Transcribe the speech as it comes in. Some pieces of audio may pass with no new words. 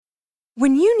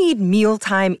When you need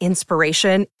mealtime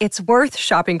inspiration, it's worth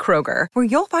shopping Kroger, where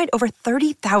you'll find over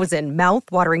 30,000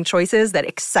 mouth-watering choices that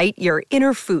excite your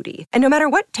inner foodie. And no matter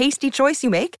what tasty choice you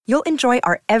make, you'll enjoy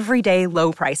our everyday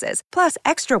low prices, plus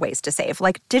extra ways to save,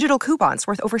 like digital coupons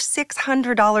worth over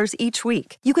 $600 each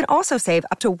week. You can also save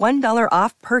up to $1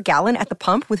 off per gallon at the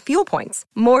pump with fuel points.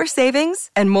 More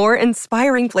savings and more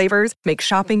inspiring flavors make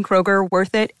shopping Kroger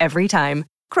worth it every time.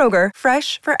 Kroger,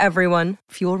 fresh for everyone.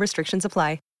 Fuel restrictions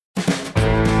apply.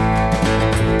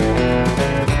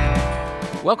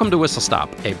 Welcome to Whistle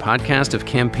Stop, a podcast of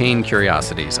campaign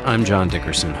curiosities. I'm John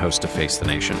Dickerson, host of Face the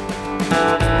Nation.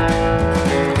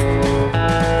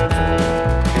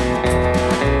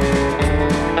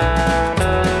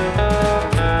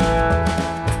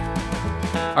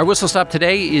 Our Whistle Stop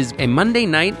today is a Monday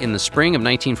night in the spring of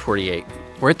 1948.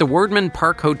 We're at the Wordman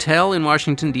Park Hotel in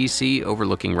Washington, D.C.,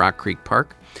 overlooking Rock Creek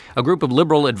Park. A group of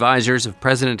liberal advisors of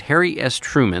President Harry S.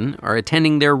 Truman are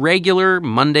attending their regular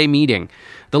Monday meeting.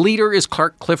 The leader is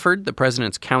Clark Clifford, the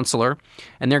president's counselor,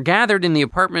 and they're gathered in the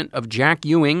apartment of Jack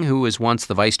Ewing, who was once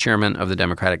the vice chairman of the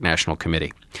Democratic National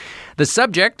Committee. The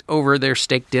subject over their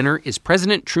steak dinner is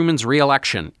President Truman's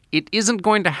re-election. It isn't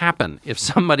going to happen if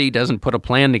somebody doesn't put a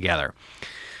plan together.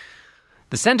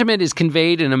 The sentiment is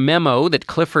conveyed in a memo that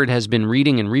Clifford has been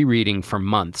reading and rereading for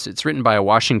months. It's written by a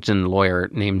Washington lawyer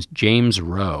named James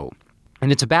Rowe,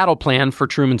 and it's a battle plan for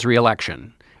Truman's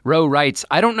re-election. Rowe writes,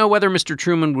 "I don't know whether Mr.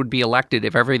 Truman would be elected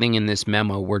if everything in this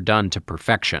memo were done to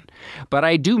perfection. But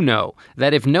I do know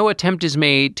that if no attempt is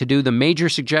made to do the major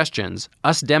suggestions,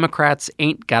 us Democrats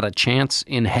ain't got a chance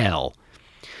in hell."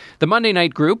 The Monday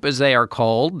night group, as they are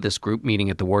called, this group meeting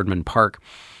at the Wordman Park,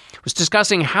 was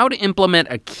discussing how to implement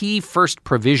a key first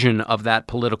provision of that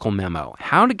political memo,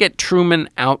 how to get Truman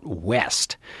out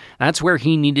west. That's where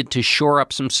he needed to shore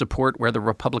up some support where the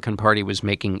Republican Party was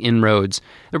making inroads.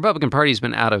 The Republican Party has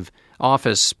been out of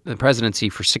office, the presidency,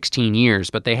 for 16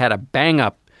 years, but they had a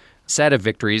bang-up set of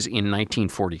victories in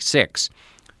 1946,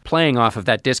 playing off of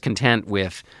that discontent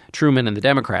with Truman and the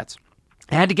Democrats.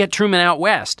 They had to get Truman out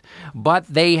west, but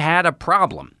they had a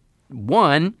problem.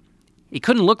 One, it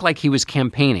couldn't look like he was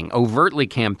campaigning, overtly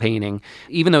campaigning.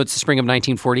 Even though it's the spring of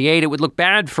 1948, it would look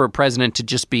bad for a president to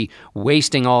just be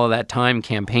wasting all of that time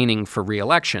campaigning for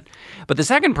re-election. But the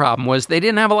second problem was they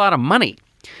didn't have a lot of money.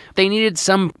 They needed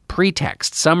some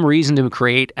pretext, some reason to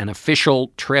create an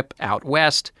official trip out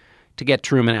west to get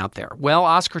Truman out there. Well,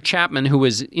 Oscar Chapman, who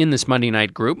was in this Monday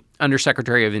night group,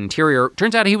 Undersecretary of Interior,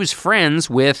 turns out he was friends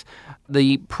with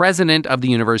the president of the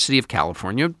University of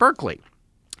California, Berkeley.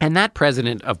 And that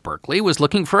president of Berkeley was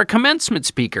looking for a commencement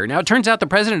speaker. Now, it turns out the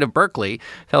president of Berkeley,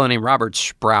 a fellow named Robert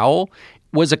Sproul,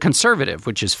 was a conservative,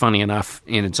 which is funny enough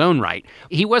in its own right.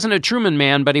 He wasn't a Truman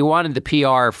man, but he wanted the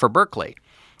PR for Berkeley.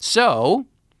 So,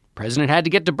 the president had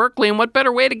to get to Berkeley, and what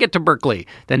better way to get to Berkeley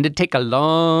than to take a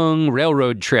long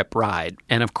railroad trip ride?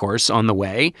 And of course, on the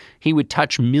way, he would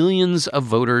touch millions of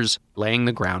voters, laying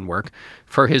the groundwork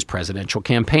for his presidential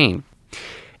campaign.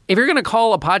 If you're going to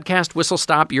call a podcast Whistle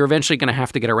Stop, you're eventually going to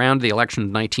have to get around to the election of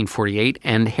 1948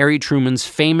 and Harry Truman's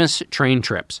famous train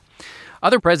trips.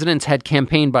 Other presidents had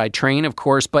campaigned by train, of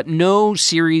course, but no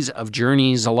series of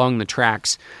journeys along the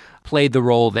tracks played the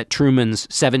role that Truman's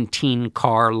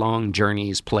 17-car-long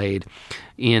journeys played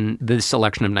in this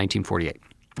election of 1948.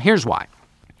 Here's why.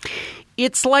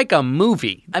 It's like a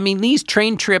movie. I mean, these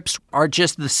train trips are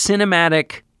just the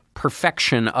cinematic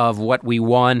perfection of what we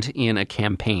want in a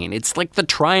campaign. It's like the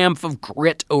triumph of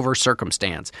grit over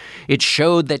circumstance. It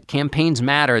showed that campaigns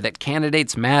matter, that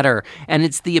candidates matter, and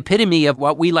it's the epitome of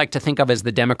what we like to think of as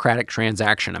the democratic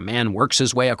transaction. A man works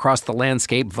his way across the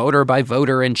landscape, voter by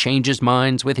voter, and changes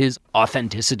minds with his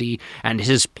authenticity and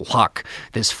his pluck.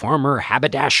 This former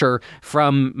haberdasher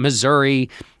from Missouri,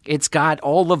 it's got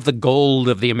all of the gold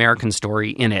of the American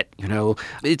story in it. You know,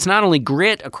 it's not only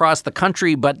grit across the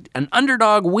country, but an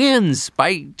underdog wins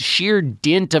by sheer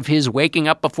dint of his waking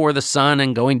up before the sun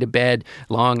and going to bed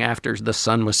long after the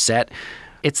sun was set.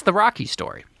 It's the Rocky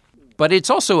story. But it's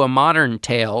also a modern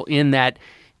tale in that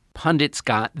pundits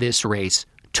got this race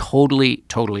totally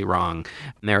wrong.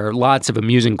 And there are lots of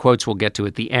amusing quotes we'll get to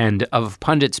at the end of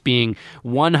pundits being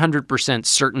 100%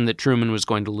 certain that Truman was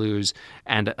going to lose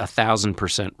and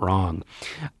 1,000% wrong.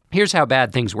 Here's how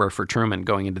bad things were for Truman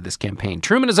going into this campaign.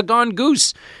 Truman is a gone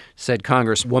goose, said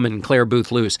Congresswoman Claire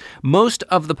Booth Luce. Most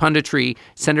of the punditry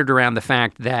centered around the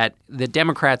fact that the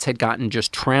Democrats had gotten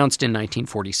just trounced in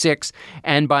 1946,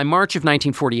 and by March of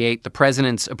 1948, the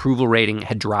president's approval rating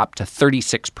had dropped to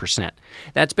 36%.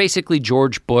 That's basically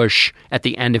George Bush at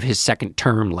the end of his second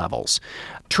term levels.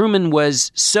 Truman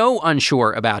was so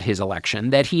unsure about his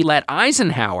election that he let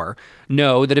Eisenhower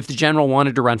know that if the general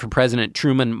wanted to run for president,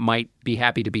 Truman might be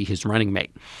happy to be his running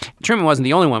mate. Truman wasn't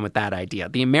the only one with that idea.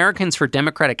 The Americans for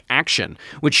Democratic Action,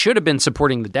 which should have been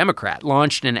supporting the Democrat,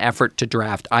 launched an effort to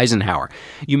draft Eisenhower.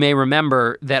 You may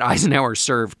remember that Eisenhower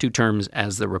served 2 terms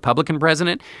as the Republican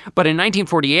president, but in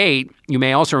 1948, you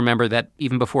may also remember that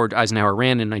even before Eisenhower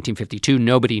ran in 1952,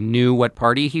 nobody knew what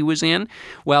party he was in.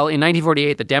 Well, in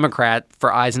 1948, the Democrat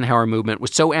for Eisenhower movement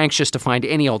was so anxious to find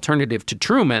any alternative to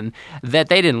Truman that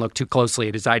they didn't look too closely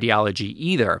at his ideology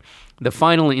either. The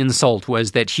final insult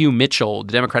was that Hugh Mitchell,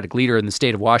 the Democratic leader in the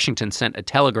state of Washington, sent a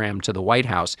telegram to the White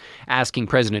House asking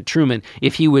President Truman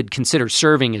if he would consider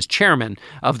serving as chairman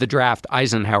of the draft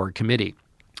Eisenhower Committee.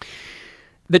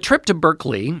 The trip to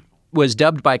Berkeley was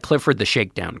dubbed by Clifford the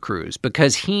Shakedown Cruise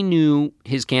because he knew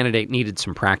his candidate needed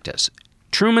some practice.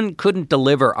 Truman couldn't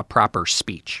deliver a proper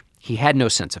speech. He had no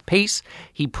sense of pace.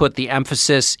 He put the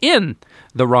emphasis in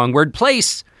the wrong word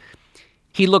place.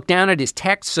 He looked down at his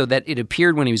text so that it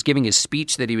appeared when he was giving his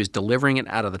speech that he was delivering it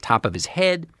out of the top of his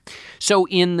head. So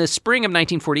in the spring of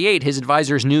 1948, his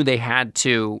advisors knew they had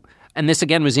to, and this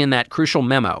again was in that crucial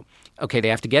memo, okay, they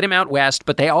have to get him out west,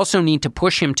 but they also need to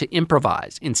push him to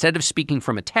improvise. Instead of speaking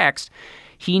from a text,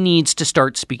 he needs to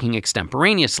start speaking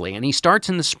extemporaneously. And he starts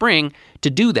in the spring to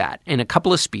do that. In a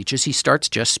couple of speeches, he starts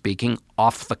just speaking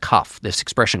off the cuff. This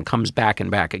expression comes back and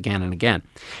back again and again.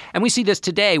 And we see this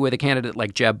today with a candidate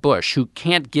like Jeb Bush, who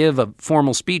can't give a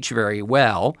formal speech very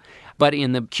well, but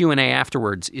in the Q&A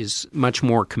afterwards is much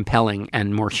more compelling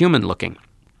and more human-looking.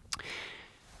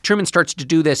 Truman starts to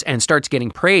do this and starts getting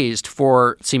praised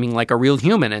for seeming like a real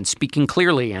human and speaking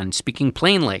clearly and speaking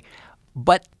plainly.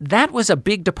 But that was a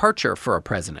big departure for a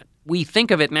president. We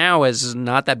think of it now as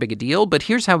not that big a deal, but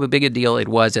here's how big a deal it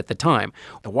was at the time.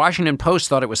 The Washington Post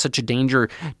thought it was such a danger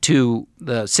to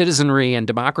the citizenry and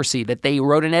democracy that they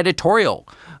wrote an editorial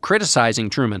criticizing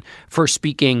Truman for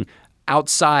speaking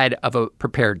outside of a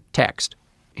prepared text.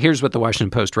 Here's what the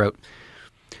Washington Post wrote.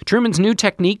 Truman's new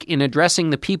technique in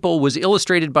addressing the people was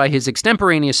illustrated by his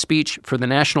extemporaneous speech for the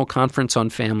National Conference on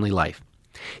Family Life.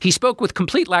 He spoke with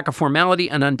complete lack of formality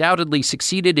and undoubtedly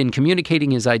succeeded in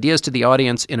communicating his ideas to the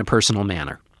audience in a personal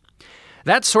manner.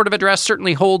 That sort of address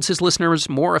certainly holds his listeners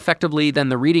more effectively than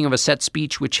the reading of a set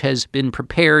speech which has been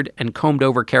prepared and combed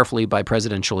over carefully by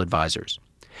presidential advisors.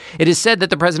 It is said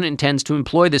that the president intends to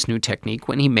employ this new technique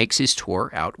when he makes his tour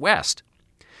out west.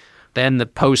 Then the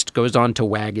Post goes on to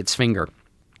wag its finger.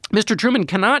 Mr. Truman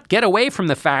cannot get away from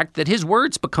the fact that his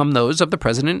words become those of the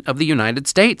President of the United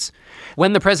States.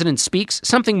 When the President speaks,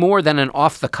 something more than an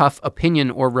off-the-cuff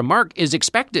opinion or remark is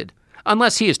expected,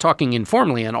 unless he is talking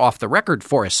informally and off the record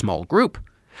for a small group.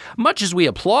 Much as we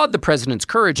applaud the President's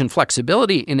courage and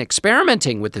flexibility in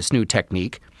experimenting with this new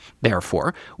technique,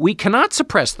 therefore, we cannot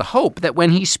suppress the hope that when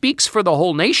he speaks for the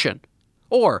whole nation,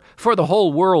 or for the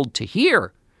whole world to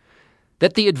hear,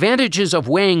 that the advantages of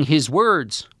weighing his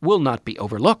words will not be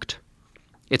overlooked.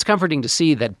 It's comforting to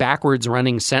see that backwards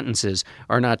running sentences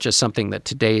are not just something that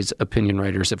today's opinion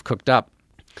writers have cooked up.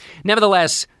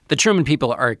 Nevertheless, the Truman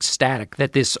people are ecstatic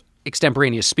that this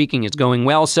extemporaneous speaking is going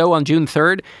well. So on June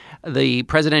 3rd, the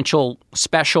presidential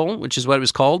special, which is what it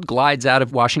was called, glides out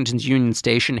of Washington's Union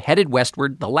Station, headed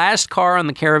westward. The last car on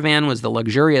the caravan was the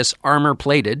luxurious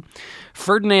armor-plated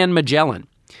Ferdinand Magellan.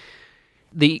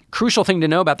 The crucial thing to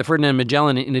know about the Ferdinand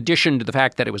Magellan, in addition to the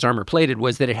fact that it was armor-plated,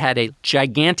 was that it had a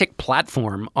gigantic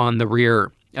platform on the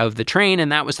rear of the train,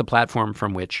 and that was the platform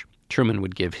from which Truman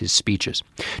would give his speeches.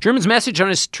 Truman's message on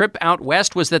his trip out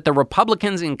west was that the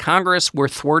Republicans in Congress were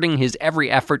thwarting his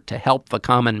every effort to help the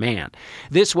common man.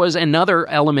 This was another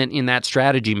element in that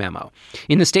strategy memo.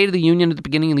 In the State of the Union at the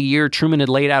beginning of the year, Truman had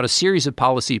laid out a series of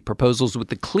policy proposals with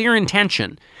the clear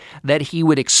intention that he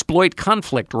would exploit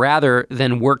conflict rather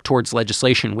than work towards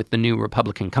legislation with the new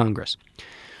Republican Congress.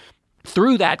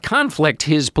 Through that conflict,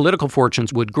 his political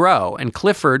fortunes would grow, and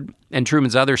Clifford and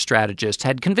Truman's other strategists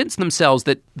had convinced themselves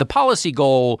that the policy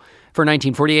goal for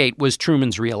 1948 was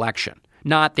Truman's reelection,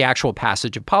 not the actual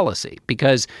passage of policy,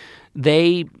 because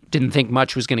they didn't think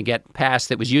much was going to get passed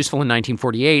that was useful in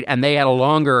 1948, and they had a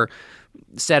longer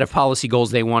set of policy goals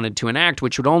they wanted to enact,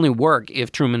 which would only work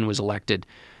if Truman was elected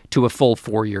to a full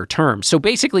 4-year term. So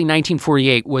basically,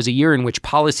 1948 was a year in which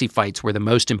policy fights were the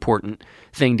most important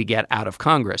thing to get out of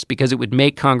Congress because it would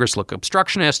make Congress look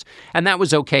obstructionist, and that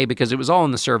was okay because it was all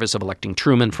in the service of electing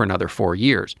Truman for another 4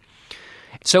 years.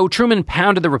 So Truman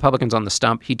pounded the Republicans on the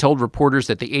stump. He told reporters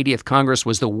that the 80th Congress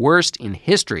was the worst in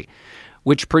history,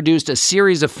 which produced a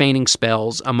series of fainting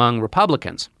spells among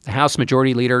Republicans. The House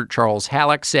Majority Leader Charles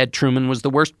Halleck said Truman was the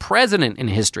worst president in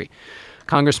history.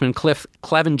 Congressman Cliff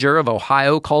Clevenger of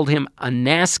Ohio called him a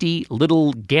nasty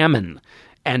little gammon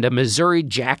and a Missouri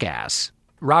jackass.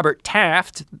 Robert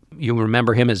Taft, you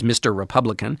remember him as Mr.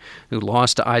 Republican, who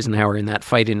lost to Eisenhower in that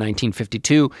fight in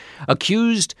 1952,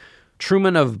 accused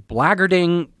Truman of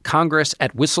blackguarding Congress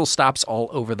at whistle stops all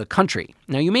over the country.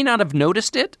 Now, you may not have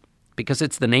noticed it because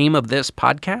it's the name of this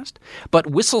podcast,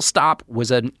 but whistle stop was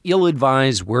an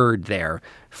ill-advised word there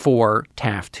for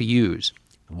Taft to use.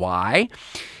 Why?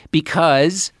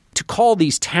 Because to call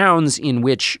these towns in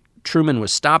which Truman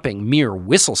was stopping mere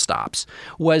whistle stops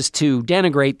was to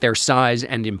denigrate their size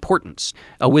and importance,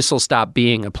 a whistle stop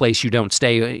being a place you don't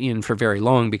stay in for very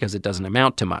long because it doesn't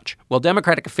amount to much. Well,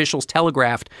 Democratic officials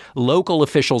telegraphed local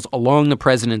officials along the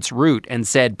president's route and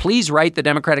said, please write the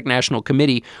Democratic National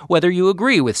Committee whether you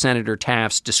agree with Senator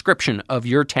Taft's description of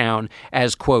your town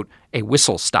as, quote, a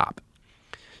whistle stop.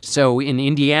 So in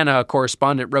Indiana, a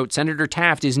correspondent wrote, Senator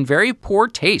Taft is in very poor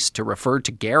taste to refer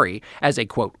to Gary as a,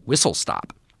 quote, whistle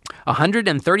stop.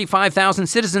 135,000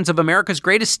 citizens of America's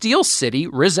greatest steel city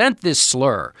resent this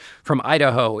slur. From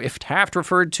Idaho, if Taft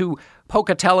referred to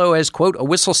Pocatello as, quote, a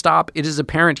whistle stop, it is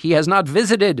apparent he has not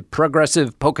visited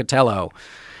progressive Pocatello.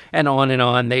 And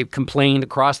on they complained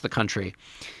across the country.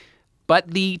 But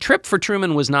the trip for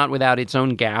Truman was not without its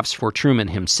own gaffes for Truman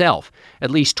himself. At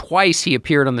least twice he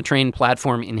appeared on the train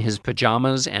platform in his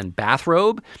pajamas and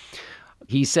bathrobe.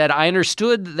 He said, I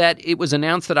understood that it was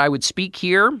announced that I would speak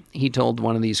here. He told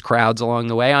one of these crowds along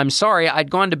the way, I'm sorry,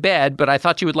 I'd gone to bed, but I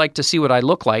thought you would like to see what I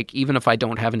look like, even if I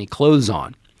don't have any clothes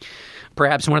on.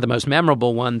 Perhaps one of the most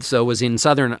memorable ones, though, was in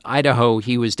southern Idaho.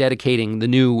 He was dedicating the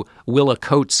new Willa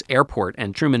Coates Airport,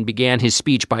 and Truman began his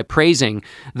speech by praising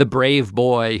the brave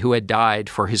boy who had died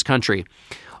for his country,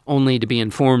 only to be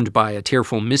informed by a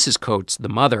tearful Mrs. Coates, the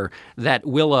mother, that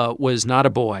Willa was not a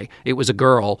boy. It was a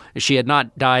girl. She had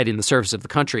not died in the service of the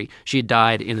country. She had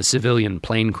died in a civilian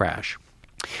plane crash.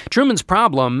 Truman's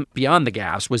problem, beyond the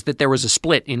gaffes, was that there was a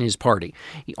split in his party.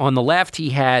 On the left, he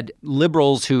had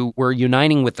liberals who were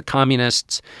uniting with the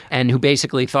communists and who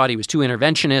basically thought he was too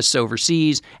interventionist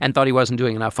overseas and thought he wasn't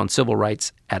doing enough on civil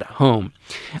rights at home.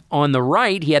 On the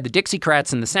right, he had the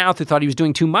Dixiecrats in the South who thought he was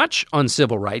doing too much on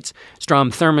civil rights. Strom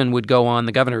Thurmond would go on,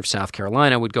 the governor of South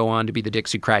Carolina, would go on to be the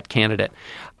Dixiecrat candidate.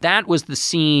 That was the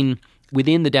scene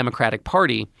within the Democratic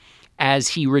Party as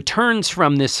he returns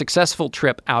from this successful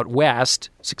trip out west,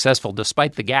 successful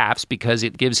despite the gaffes because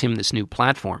it gives him this new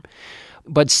platform,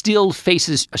 but still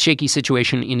faces a shaky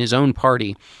situation in his own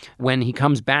party when he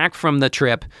comes back from the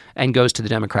trip and goes to the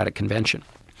Democratic Convention.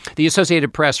 The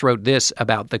Associated Press wrote this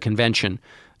about the convention.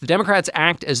 The Democrats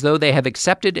act as though they have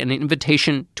accepted an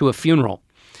invitation to a funeral.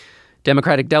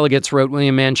 Democratic delegates, wrote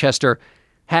William Manchester,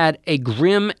 had a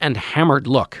grim and hammered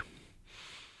look.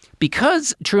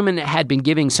 Because Truman had been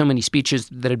giving so many speeches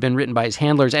that had been written by his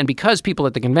handlers, and because people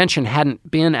at the convention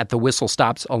hadn't been at the whistle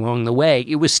stops along the way,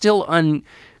 it was still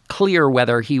unclear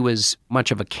whether he was much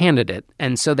of a candidate.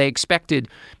 And so they expected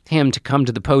him to come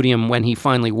to the podium when he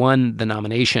finally won the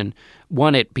nomination,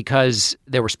 won it because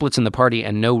there were splits in the party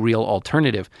and no real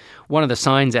alternative. One of the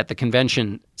signs at the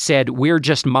convention said, "We're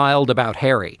just mild about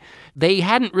Harry." They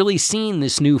hadn't really seen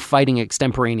this new fighting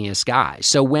extemporaneous guy.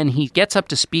 So when he gets up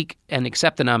to speak and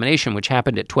accept the nomination, which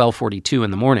happened at 12:42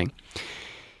 in the morning,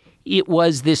 it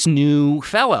was this new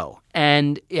fellow.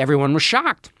 And everyone was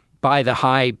shocked by the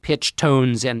high-pitched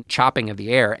tones and chopping of the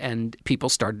air, and people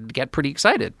started to get pretty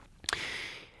excited.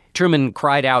 Truman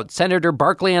cried out, "Senator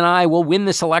Barkley and I will win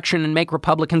this election and make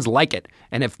Republicans like it.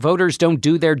 And if voters don't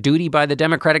do their duty by the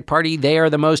Democratic Party, they are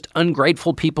the most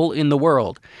ungrateful people in the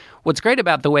world." What's great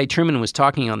about the way Truman was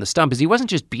talking on the stump is he wasn't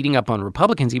just beating up on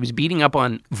Republicans, he was beating up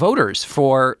on voters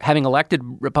for having elected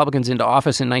Republicans into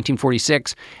office in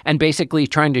 1946 and basically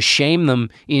trying to shame them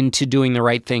into doing the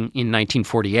right thing in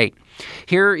 1948.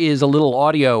 Here is a little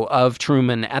audio of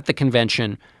Truman at the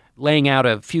convention laying out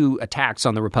a few attacks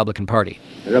on the Republican Party.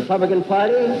 The Republican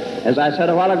Party, as I said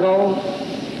a while ago,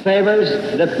 favors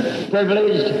the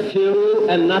privileged few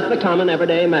and not the common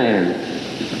everyday man.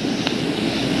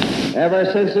 Ever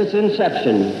since its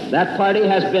inception, that party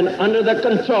has been under the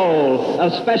control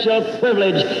of special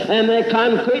privilege, and they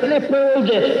concretely proved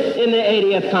it in the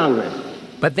 80th Congress.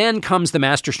 But then comes the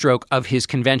masterstroke of his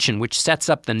convention, which sets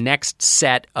up the next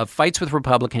set of fights with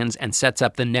Republicans and sets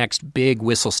up the next big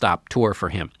whistle-stop tour for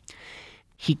him.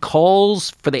 He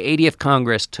calls for the 80th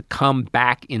Congress to come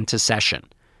back into session,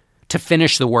 to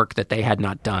finish the work that they had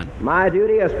not done. My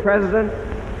duty as president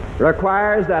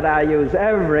requires that I use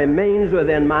every means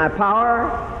within my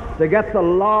power to get the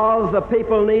laws the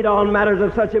people need on matters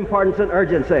of such importance and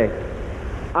urgency.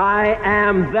 I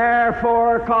am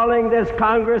therefore calling this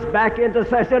Congress back into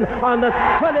session on the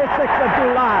 26th of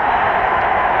July.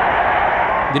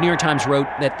 The New York Times wrote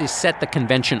that this set the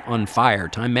convention on fire.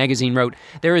 Time magazine wrote,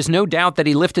 "There is no doubt that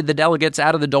he lifted the delegates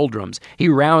out of the doldrums. He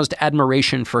roused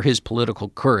admiration for his political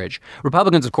courage."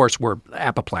 Republicans, of course, were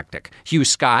apoplectic. Hugh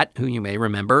Scott, who you may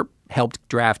remember, helped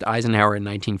draft Eisenhower in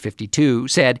 1952,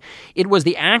 said, "It was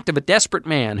the act of a desperate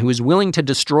man who is willing to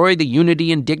destroy the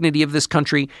unity and dignity of this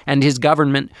country and his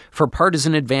government for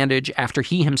partisan advantage after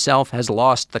he himself has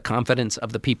lost the confidence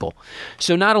of the people."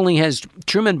 So not only has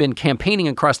Truman been campaigning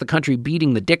across the country,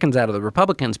 beating the dickens out of the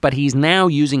Republicans, but he's now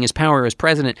using his power as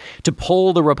president to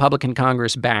pull the Republican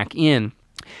Congress back in.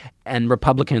 And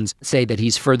Republicans say that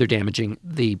he's further damaging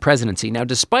the presidency. Now,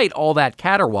 despite all that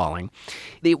caterwauling,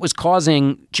 it was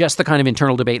causing just the kind of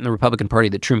internal debate in the Republican Party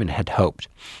that Truman had hoped.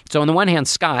 So on the one hand,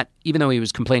 Scott, even though he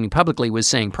was complaining publicly, was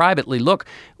saying privately, look,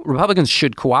 Republicans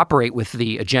should cooperate with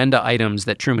the agenda items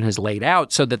that Truman has laid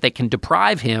out so that they can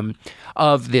deprive him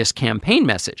of this campaign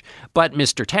message. But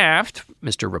Mr. Taft,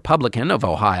 Mr. Republican of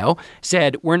Ohio,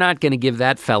 said, we're not going to give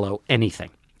that fellow anything.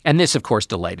 And this, of course,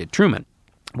 delighted Truman.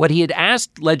 What he had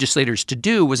asked legislators to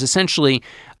do was essentially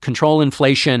control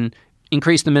inflation,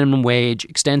 increase the minimum wage,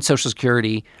 extend Social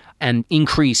Security, and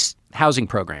increase housing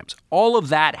programs. All of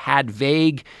that had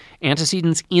vague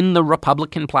antecedents in the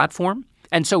Republican platform.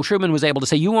 And so Truman was able to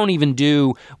say, you won't even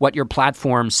do what your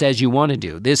platform says you want to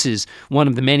do. This is one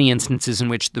of the many instances in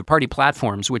which the party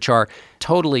platforms, which are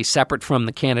totally separate from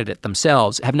the candidate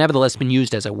themselves, have nevertheless been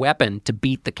used as a weapon to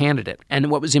beat the candidate. And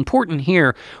what was important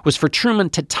here was for Truman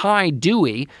to tie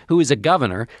Dewey, who is a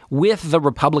governor, with the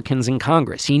Republicans in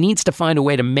Congress. He needs to find a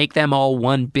way to make them all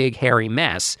one big hairy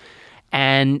mess.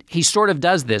 And he sort of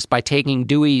does this by taking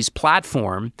Dewey's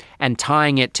platform and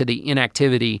tying it to the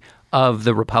inactivity of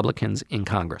the Republicans in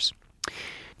Congress.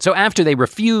 So after they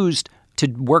refused to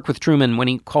work with Truman when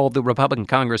he called the Republican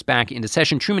Congress back into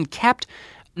session, Truman kept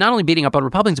not only beating up on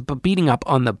Republicans, but beating up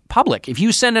on the public. If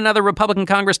you send another Republican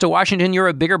Congress to Washington, you're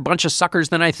a bigger bunch of suckers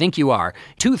than I think you are.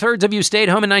 2/3 of you stayed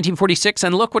home in 1946,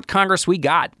 and look what Congress we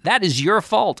got. That is your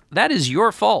fault. That is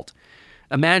your fault.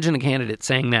 Imagine a candidate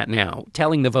saying that now,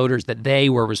 telling the voters that they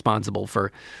were responsible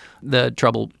for the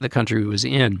trouble the country was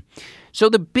in. So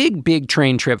the big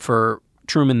train trip for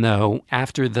Truman, though,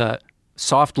 after the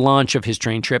soft launch of his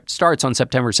train trip, starts on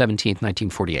September 17th,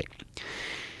 1948.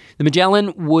 The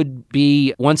Magellan would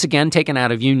be once again taken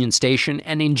out of Union Station,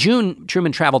 and in June,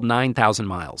 Truman traveled 9,000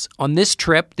 miles. On this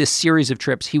trip, this series of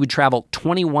trips, he would travel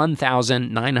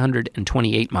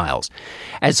 21,928 miles,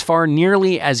 as far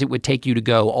nearly as it would take you to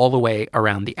go all the way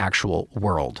around the actual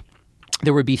world.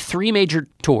 There would be 3 major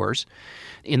tours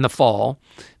in the fall.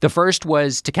 The first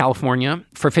was to California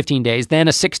for 15 days, then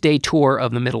a 6-day tour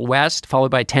of the Middle West,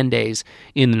 followed by 10 days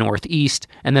in the Northeast,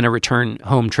 and then a return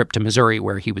home trip to Missouri,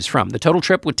 where he was from. The total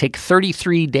trip would take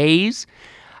 33 days.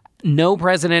 No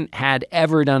president had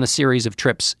ever done a series of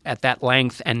trips at that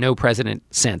length, and no president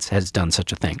since has done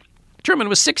such a thing. Truman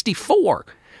was 64,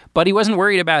 but he wasn't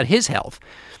worried about his health.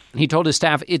 He told his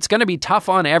staff, it's going to be tough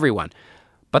on everyone,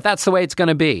 but that's the way it's going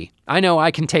to be. I know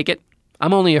I can take it.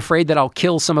 I'm only afraid that I'll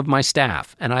kill some of my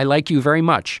staff, and I like you very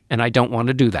much, and I don't want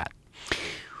to do that.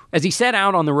 As he set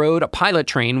out on the road, a pilot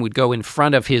train would go in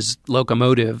front of his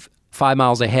locomotive 5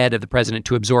 miles ahead of the president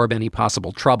to absorb any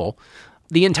possible trouble.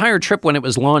 The entire trip when it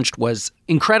was launched was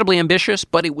incredibly ambitious,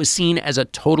 but it was seen as a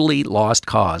totally lost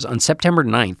cause. On September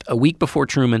 9th, a week before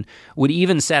Truman would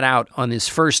even set out on his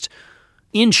first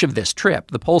inch of this trip,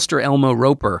 the pollster Elmo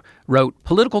Roper wrote,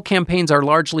 political campaigns are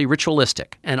largely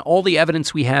ritualistic, and all the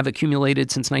evidence we have accumulated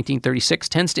since 1936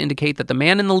 tends to indicate that the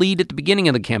man in the lead at the beginning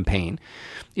of the campaign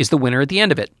is the winner at the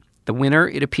end of it. The winner,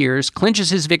 it appears, clinches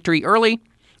his victory early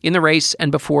in the race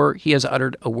and before he has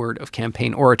uttered a word of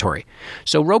campaign oratory.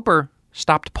 So Roper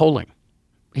stopped polling.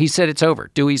 He said it's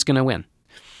over. Dewey's going to win.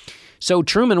 So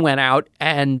Truman went out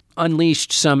and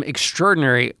unleashed some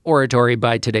extraordinary oratory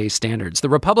by today's standards. The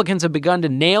Republicans have begun to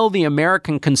nail the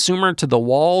American consumer to the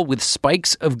wall with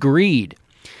spikes of greed.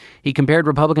 He compared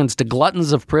Republicans to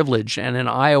gluttons of privilege, and in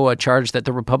Iowa charged that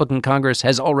the Republican Congress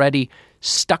has already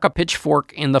stuck a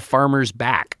pitchfork in the farmer's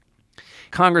back.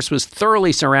 Congress was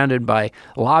thoroughly surrounded by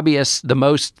lobbyists, the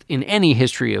most in any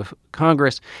history of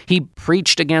Congress. He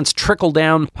preached against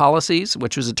trickle-down policies,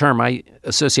 which was a term I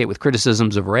associate with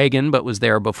criticisms of Reagan, but was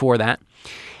there before that.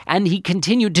 And he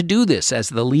continued to do this as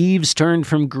the leaves turned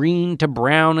from green to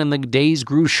brown and the days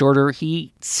grew shorter.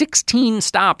 16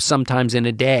 stops sometimes in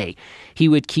a day. He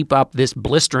would keep up this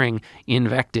blistering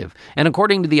invective. And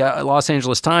according to the Los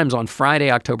Angeles Times on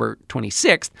Friday, October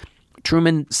 26th,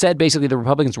 Truman said basically the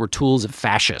Republicans were tools of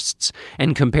fascists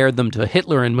and compared them to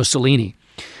Hitler and Mussolini.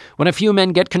 When a few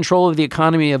men get control of the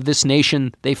economy of this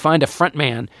nation, they find a front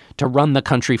man to run the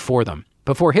country for them.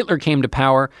 Before Hitler came to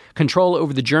power, control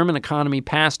over the German economy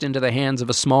passed into the hands of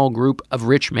a small group of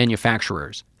rich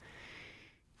manufacturers.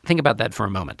 Think about that for a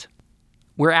moment.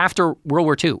 We're after World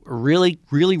War II. Really,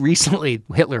 really recently,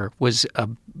 Hitler was a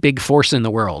big force in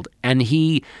the world. And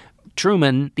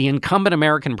Truman, the incumbent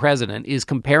American president, is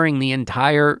comparing the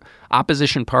entire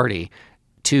opposition party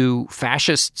to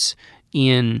fascists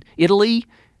in Italy,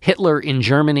 Hitler in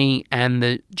Germany, and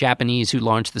the Japanese who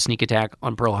launched the sneak attack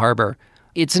on Pearl Harbor.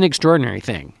 It's an extraordinary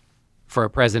thing for a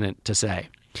president to say.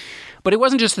 But it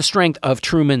wasn't just the strength of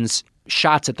Truman's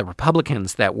shots at the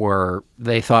Republicans that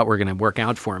they thought were going to work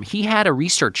out for him. He had a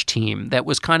research team that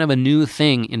was kind of a new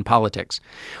thing in politics.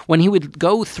 When he would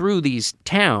go through these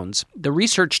towns, the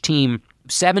research team,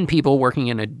 7 people working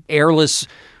in an airless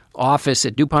office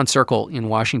at DuPont Circle in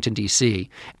Washington, D.C.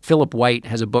 Philip White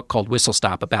has a book called Whistle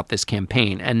Stop about this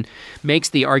campaign and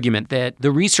makes the argument that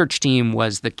the research team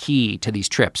was the key to these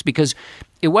trips, because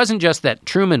it wasn't just that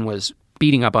Truman was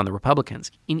beating up on the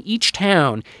Republicans. In each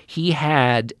town, he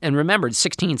had, and remember,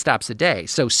 16 stops a day,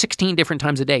 so 16 different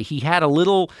times a day, he had a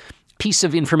little piece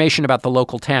of information about the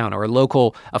local town or a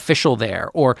local official there,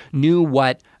 or knew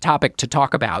what topic to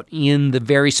talk about in the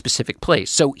very specific place.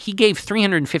 So he gave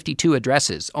 352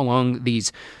 addresses along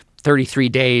these 33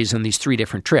 days on these 3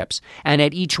 different trips. And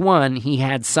at each one, he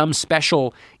had some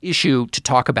special issue to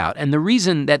talk about. And the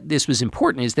reason that this was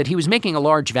important is that he was making a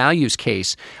large values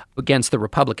case against the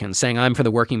Republicans, saying, I'm for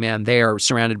the working man. They are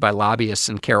surrounded by lobbyists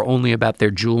and care only about their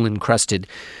jewel-encrusted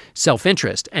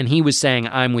self-interest. And he was saying,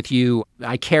 I'm with you.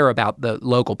 I care about the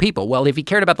local people. Well, if he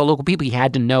cared about the local people, he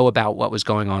had to know about what was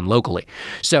going on locally.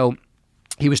 So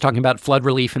he was talking about flood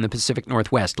relief in the Pacific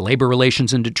Northwest, labor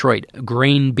relations in Detroit,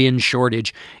 grain bin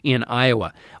shortage in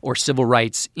Iowa, or civil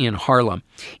rights in Harlem.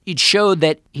 It showed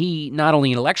that he not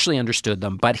only intellectually understood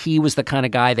them, but he was the kind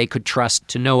of guy they could trust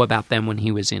to know about them when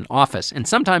he was in office. And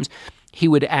sometimes he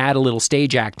would add a little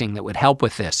stage acting that would help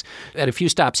with this. At a few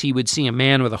stops, he would see a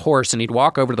man with a horse, and he'd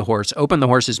walk over to the horse, open the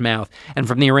horse's mouth, and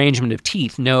from the arrangement of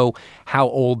teeth, know how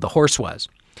old the horse was.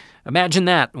 Imagine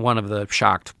that, one of the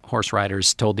shocked horse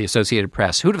riders told the Associated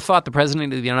Press. Who'd have thought the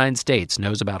President of the United States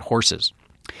knows about horses?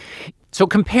 So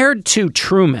compared to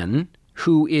Truman,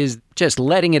 who is just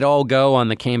letting it all go on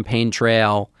the campaign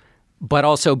trail, but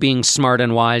also being smart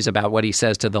and wise about what he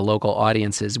says to the local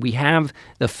audiences, we have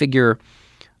the figure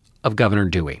of Governor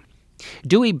Dewey.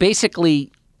 Dewey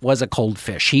basically was a cold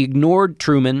fish. He ignored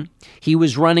Truman. He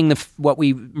was running what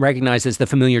we recognize as the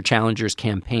familiar challengers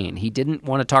campaign. He didn't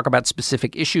want to talk about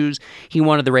specific issues. He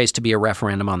wanted the race to be a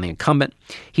referendum on the incumbent.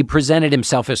 He presented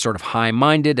himself as sort of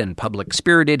high-minded and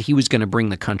public-spirited. He was going to bring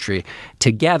the country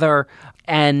together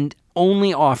and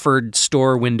only offered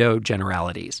store window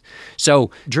generalities.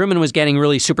 So Truman was getting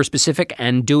really super specific,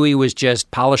 and Dewey was just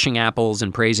polishing apples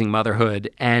and praising motherhood.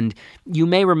 And you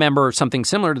may remember something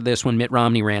similar to this when Mitt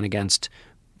Romney ran against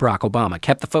Barack Obama.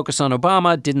 Kept the focus on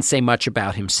Obama, didn't say much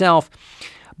about himself.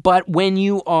 But when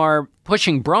you are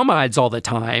pushing bromides all the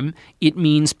time, it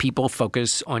means people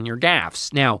focus on your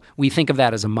gaffes. Now, we think of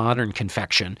that as a modern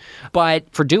confection. But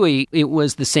for Dewey, it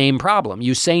was the same problem.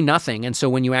 You say nothing, and so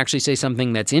when you actually say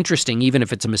something that's interesting, even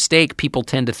if it's a mistake, people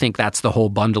tend to think that's the whole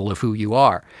bundle of who you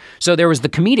are. So there was the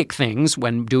comedic things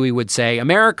when Dewey would say,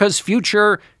 America's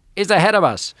future is ahead of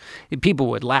us.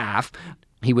 People would laugh.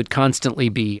 He would constantly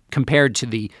be compared to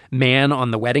the man on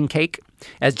the wedding cake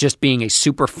as just being a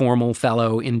super formal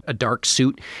fellow in a dark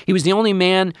suit. He was the only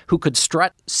man who could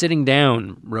strut sitting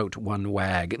down, wrote one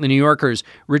wag. The New Yorker's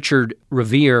Richard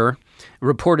Revere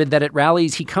reported that at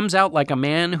rallies, he comes out like a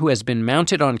man who has been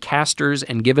mounted on casters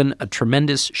and given a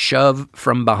tremendous shove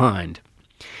from behind.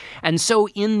 And so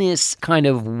in this kind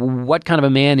of what kind of a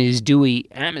man is Dewey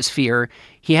atmosphere,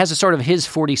 he has a sort of his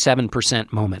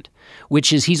 47% moment,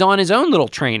 which is he's on his own little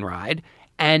train ride,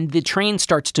 and the train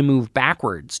starts to move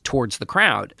backwards towards the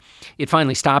crowd. It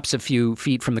finally stops a few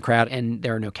feet from the crowd, and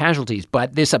there are no casualties.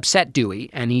 But this upset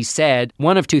Dewey, and he said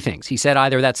one of two things. He said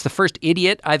either that's the first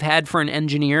idiot I've had for an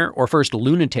engineer or first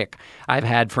lunatic I've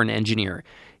had for an engineer.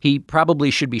 He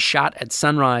probably should be shot at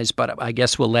sunrise, but I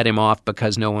guess we'll let him off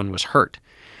because no one was hurt.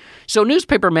 So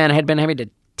newspapermen had been having to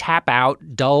tap out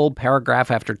dull paragraph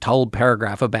after dull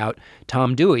paragraph about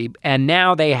Tom Dewey, and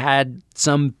now they had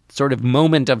some sort of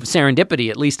moment of serendipity,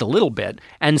 at least a little bit.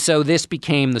 And so this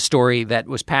became the story that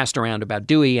was passed around about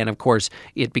Dewey, and of course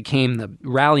it became the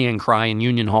rallying cry in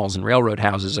union halls and railroad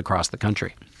houses across the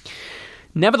country.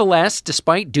 Nevertheless,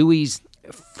 despite Dewey's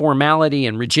formality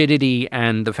and rigidity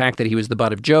and the fact that he was the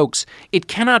butt of jokes, it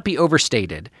cannot be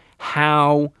overstated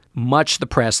how much the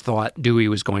press thought Dewey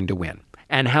was going to win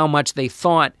and how much they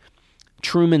thought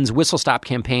Truman's whistle-stop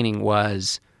campaigning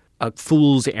was a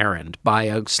fool's errand by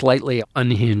a slightly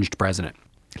unhinged president.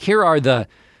 Here are the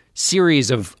series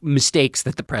of mistakes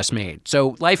that the press made.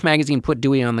 So Life magazine put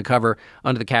Dewey on the cover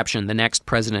under the caption, "The Next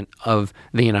President of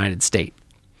the United States."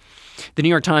 The New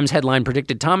York Times headline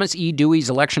predicted Thomas E. Dewey's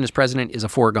election as president is a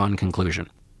foregone conclusion.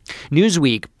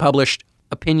 Newsweek published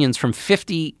opinions from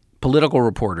 50 political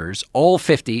reporters. All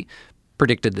 50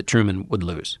 predicted that Truman would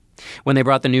lose. When they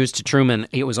brought the news to Truman,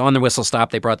 it was on the whistle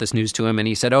stop. They brought this news to him, and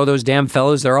he said, "Oh, those damn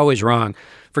fellows, they're always wrong.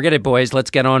 Forget it, boys. Let's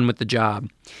get on with the job."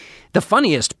 The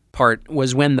funniest part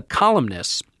was when the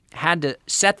columnists had to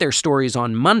set their stories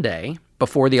on Monday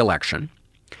before the election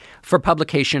for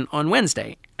publication on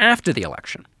Wednesday after the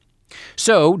election.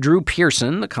 So Drew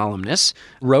Pearson, the columnist,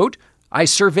 wrote, "I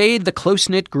surveyed the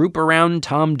close-knit group around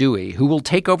Tom Dewey, who will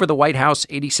take over the White House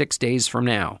 86 days from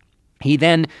now." He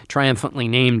then triumphantly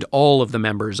named all of the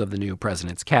members of the new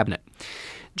president's cabinet.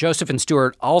 Joseph and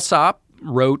Stuart Alsop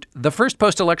wrote, "The first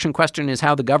post-election question is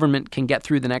how the government can get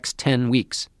through the next 10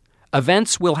 weeks.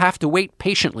 Events will have to wait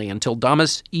patiently until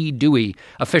Thomas E. Dewey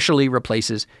officially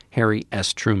replaces Harry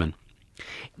S. Truman."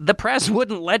 The press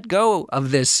wouldn't let go of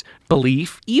this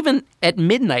belief. Even at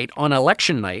midnight on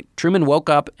election night, Truman woke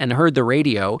up and heard the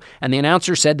radio, and the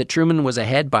announcer said that Truman was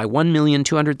ahead by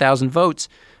 1,200,000 votes,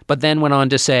 but then went on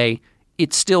to say,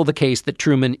 it's still the case that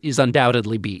Truman is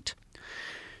undoubtedly beat.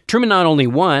 Truman not only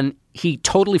won, he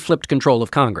totally flipped control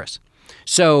of Congress.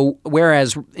 So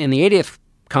whereas in the 80th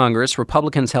Congress,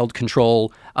 Republicans held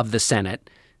control of the Senate,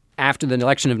 after the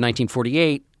election of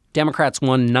 1948, Democrats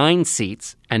won 9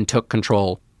 seats and took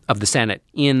control of the Senate.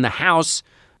 In the House,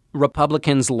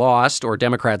 Republicans lost, or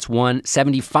Democrats won,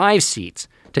 75 seats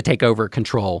to take over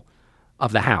control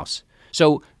of the House.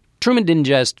 So Truman didn't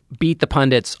just beat the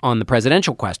pundits on the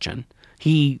presidential question.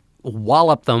 He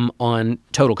walloped them on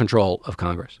total control of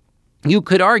Congress. You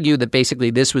could argue that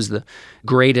basically this was the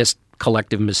greatest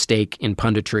collective mistake in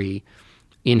punditry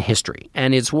in history.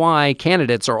 And it's why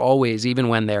candidates are always, even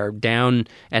when they're down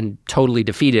and totally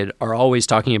defeated, are always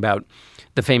talking about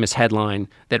the famous headline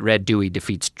that read, "Dewey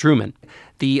defeats Truman."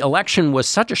 The election was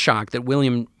such a shock that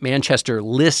William Manchester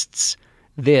lists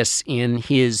this in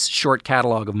his short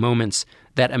catalog of moments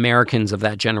that Americans of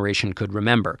that generation could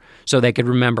remember. So they could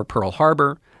remember Pearl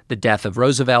Harbor, the death of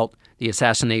Roosevelt, the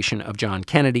assassination of John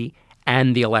Kennedy,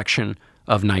 and the election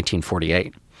of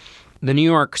 1948. The New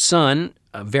York Sun,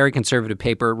 a very conservative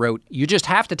paper, wrote, "You just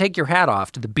have to take your hat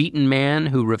off to the beaten man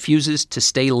who refuses to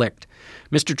stay licked.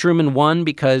 Mr. Truman won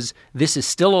because this is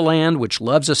still a land which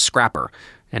loves a scrapper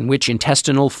and which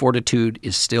intestinal fortitude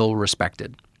is still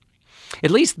respected."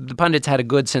 At least the pundits had a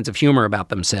good sense of humor about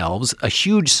themselves. A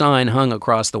huge sign hung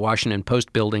across the Washington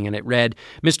Post building, and it read,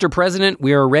 "Mr. President,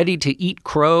 we are ready to eat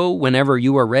crow whenever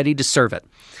you are ready to serve it."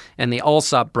 And the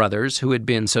Alsop brothers, who had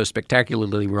been so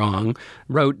spectacularly wrong,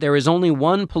 wrote, "There is only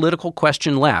one political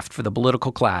question left for the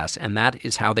political class, and that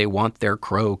is how they want their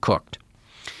crow cooked."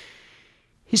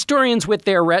 Historians, with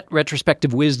their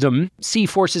retrospective wisdom, see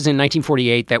forces in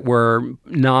 1948 that were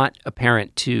not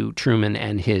apparent to Truman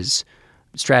and his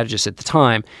strategists at the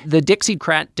time. The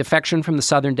Dixiecrat defection from the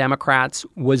Southern Democrats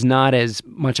was not as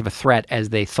much of a threat as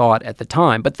they thought at the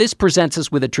time. But this presents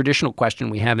us with a traditional question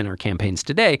we have in our campaigns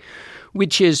today,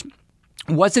 which is,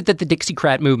 was it that the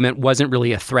Dixiecrat movement wasn't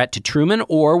really a threat to Truman,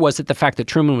 or was it the fact that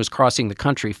Truman was crossing the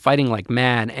country, fighting like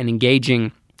mad and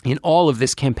engaging in all of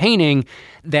this campaigning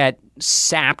that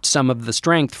sapped some of the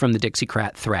strength from the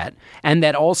Dixiecrat threat, and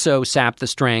that also sapped the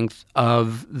strength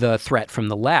of the threat from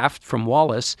the left, from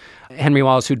Wallace, Henry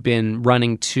Wallace, who'd been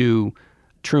running to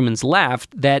Truman's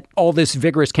left, that all this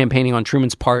vigorous campaigning on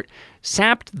Truman's part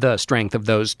sapped the strength of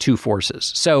those two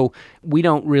forces. So we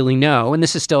don't really know, and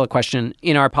this is still a question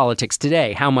in our politics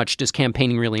today. How much does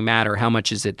campaigning really matter? How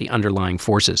much is it the underlying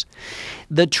forces?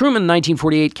 The Truman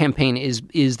 1948 campaign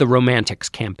is the romantics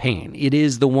campaign. It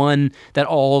is the one that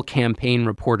all campaign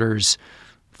reporters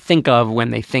think of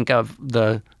when they think of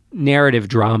the narrative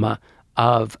drama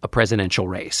of a presidential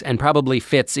race, and probably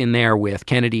fits in there with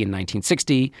Kennedy in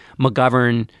 1960,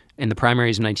 McGovern in the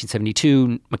primaries of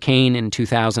 1972, McCain in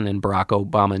 2000, and Barack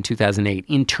Obama in 2008,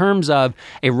 in terms of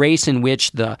a race in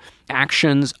which the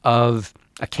actions of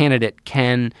a candidate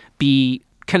can be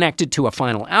connected to a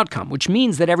final outcome, which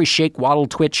means that every shake, waddle,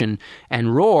 twitch,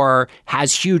 and roar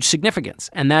has huge significance.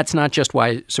 And that's not just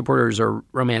why supporters are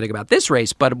romantic about this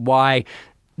race, but why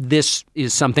this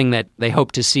is something that they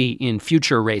hope to see in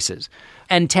future races,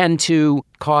 and tend to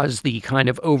cause the kind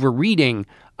of overreading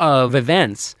of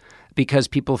events because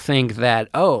people think that,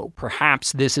 oh,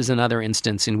 perhaps this is another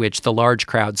instance in which the large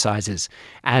crowd sizes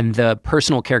and the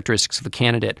personal characteristics of the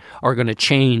candidate are going to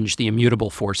change the immutable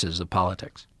forces of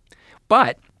politics.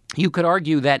 But you could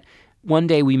argue that one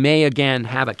day we may again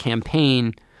have a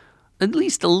campaign at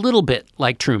least a little bit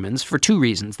like Truman's for two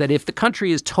reasons. That if the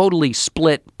country is totally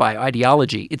split by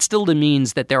ideology, it still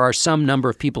means that there are some number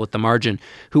of people at the margin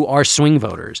who are swing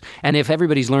voters. And if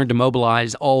everybody's learned to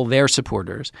mobilize all their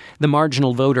supporters, the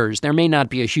marginal voters, there may not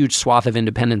be a huge swath of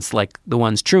independents like the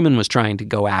ones Truman was trying to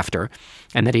go after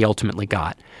and that he ultimately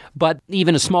got. But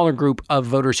even a smaller group of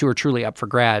voters who are truly up for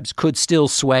grabs could still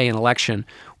sway an election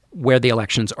where the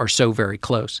elections are so very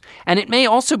close. And it may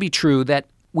also be true that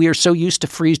we are so used to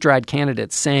freeze-dried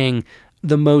candidates saying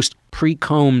the most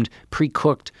pre-combed,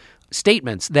 pre-cooked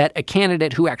statements that a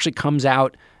candidate who actually comes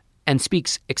out and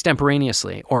speaks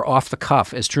extemporaneously or off the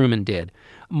cuff, as Truman did,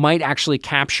 might actually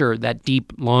capture that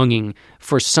deep longing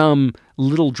for some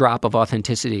little drop of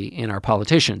authenticity in our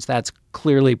politicians. That's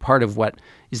clearly part of what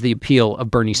is the appeal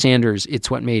of Bernie Sanders. It's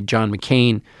what made John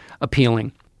McCain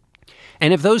appealing.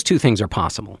 And if those two things are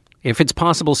possible, if it's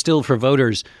possible still for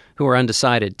voters who are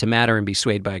undecided to matter and be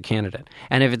swayed by a candidate,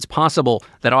 and if it's possible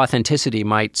that authenticity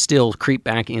might still creep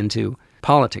back into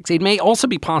politics, it may also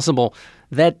be possible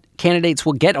that candidates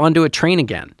will get onto a train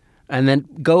again and then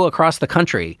go across the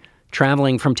country,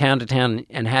 traveling from town to town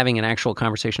and having an actual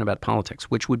conversation about politics,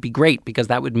 which would be great because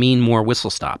that would mean more whistle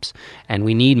stops. And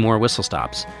we need more whistle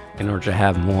stops in order to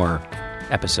have more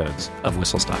episodes of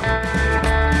Whistle Stop.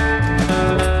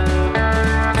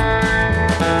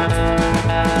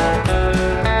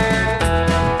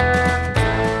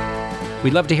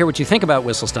 We'd love to hear what you think about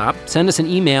Whistle Stop. Send us an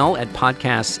email at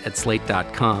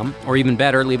podcasts@slate.com, or even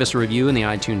better, leave us a review in the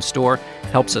iTunes store.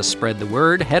 Helps us spread the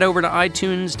word. Head over to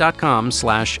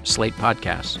itunes.com/Slate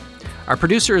Podcasts. Our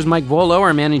producer is Mike Volo.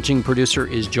 Our managing producer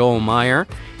is Joel Meyer.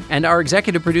 And our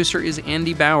executive producer is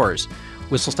Andy Bowers.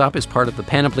 Whistle Stop is part of the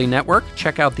Panoply Network.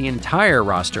 Check out the entire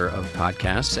roster of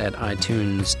podcasts at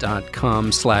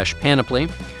itunes.com/Panoply.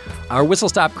 Our Whistle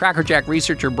Stop Crackerjack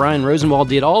researcher Brian Rosenwald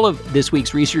did all of this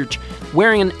week's research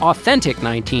wearing an authentic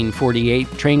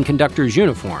 1948 train conductor's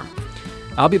uniform.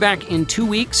 I'll be back in 2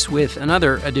 weeks with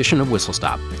another edition of Whistle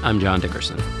Stop. I'm John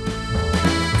Dickerson.